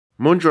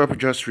Moondrop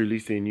just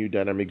released a new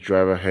dynamic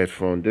driver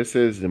headphone. This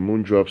is the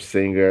Moondrop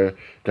Singer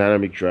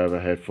dynamic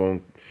driver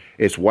headphone.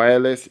 It's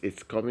wireless.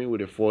 It's coming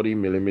with a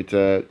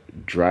 40mm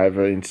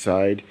driver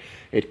inside.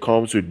 It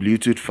comes with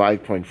Bluetooth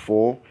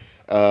 5.4.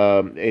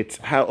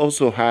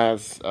 Also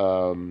has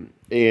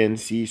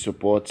ANC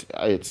support.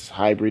 It's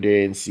hybrid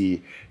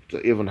ANC.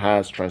 It even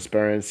has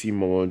transparency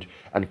mode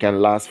and can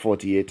last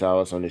 48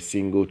 hours on a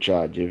single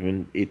charge.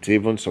 It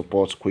even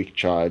supports quick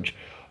charge,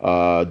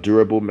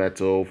 durable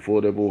metal,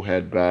 foldable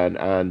headband,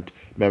 and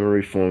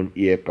memory foam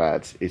ear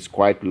pads. It's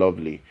quite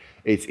lovely.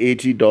 It's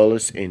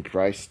 $80 in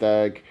price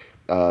tag.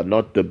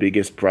 Not the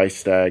biggest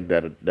price tag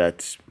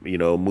that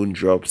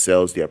Moondrop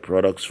sells their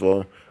products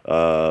for.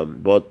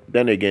 But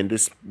then again,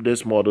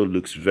 this model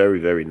looks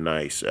very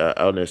nice.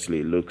 Honestly,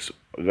 it looks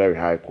very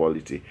high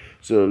quality.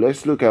 So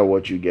let's look at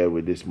what you get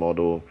with this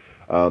model.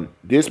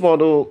 This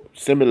model,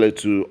 similar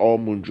to all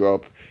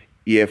Moondrop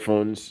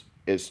earphones,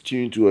 is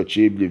tuned to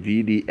achieve the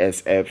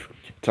VDSF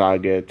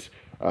target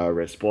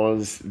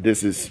response.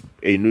 This is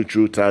a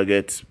neutral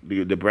target.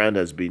 The brand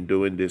has been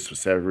doing this for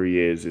several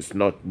years. It's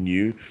not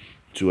new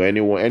to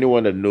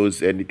anyone that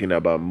knows anything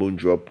about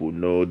Moondrop will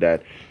know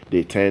that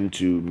they tend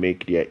to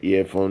make their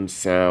earphones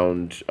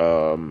sound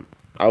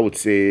I would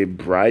say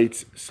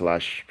bright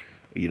slash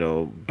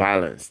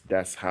balanced.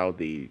 That's how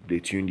they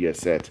tune their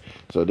set.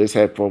 So this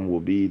headphone will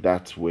be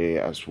that way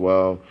as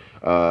well.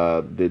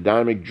 The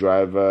dynamic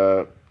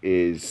driver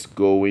is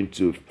going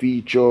to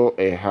feature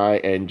a high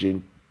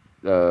engine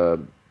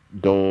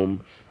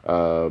dome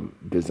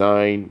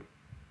design.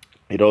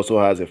 It also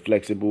has a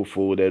flexible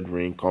folded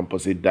ring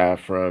composite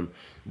diaphragm.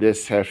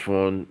 This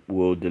headphone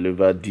will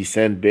deliver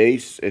decent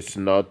bass. It's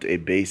not a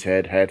bass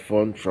head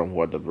headphone from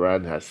what the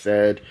brand has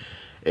said.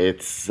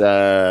 It's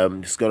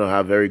gonna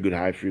have very good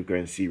high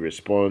frequency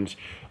response.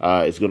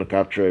 It's gonna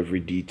capture every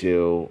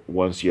detail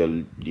once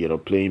you're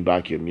playing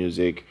back your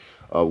music.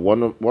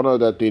 One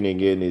other thing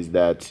again is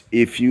that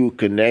if you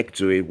connect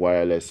to it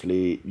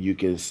wirelessly, you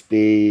can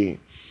stay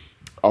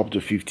up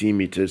to 15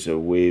 meters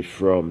away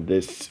from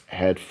this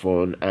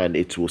headphone and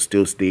it will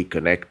still stay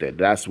connected.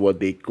 That's what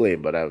they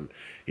claim, but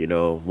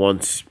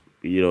once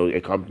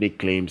a company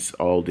claims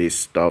all this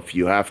stuff,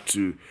 you have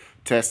to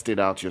test it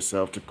out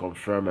yourself to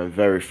confirm and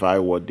verify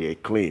what they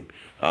claim.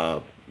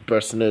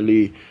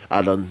 Personally,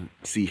 I don't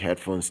see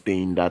headphones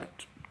staying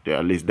at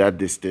least that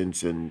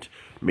distance and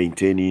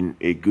maintaining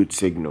a good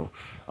signal.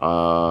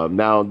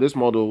 Now this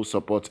model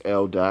supports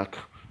LDAC.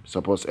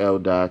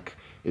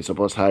 It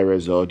supports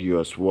high-res audio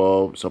as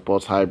well,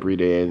 supports hybrid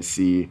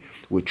ANC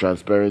with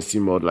transparency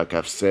mode, like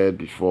I've said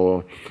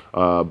before.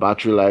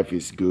 Battery life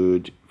is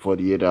good,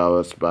 48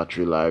 hours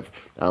battery life,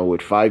 and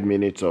with 5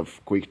 minutes of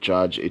quick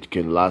charge, it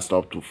can last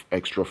up to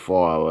extra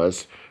 4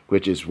 hours,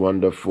 which is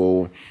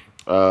wonderful.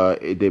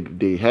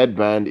 The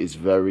headband is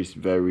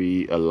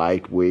very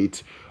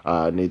lightweight,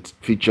 and it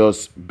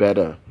features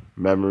better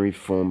memory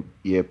foam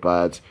ear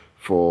pads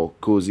for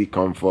cozy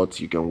comfort.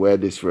 You can wear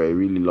this for a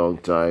really long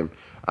time,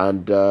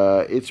 and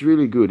it's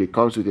really good. It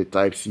comes with a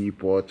Type-C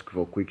port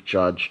for quick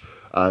charge,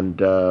 and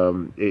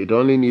it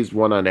only needs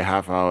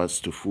 1.5 hours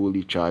to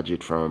fully charge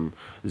it from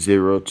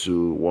 0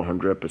 to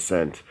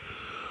 100%.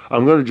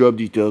 I'm going to drop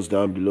details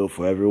down below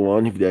for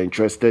everyone if they're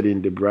interested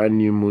in the brand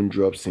new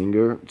Moondrop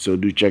Singer. So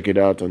do check it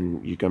out,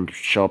 and you can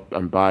shop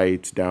and buy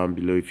it down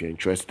below if you're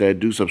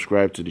interested. Do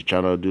subscribe to the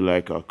channel. Do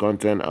like our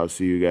content. I'll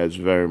see you guys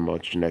very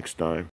much next time.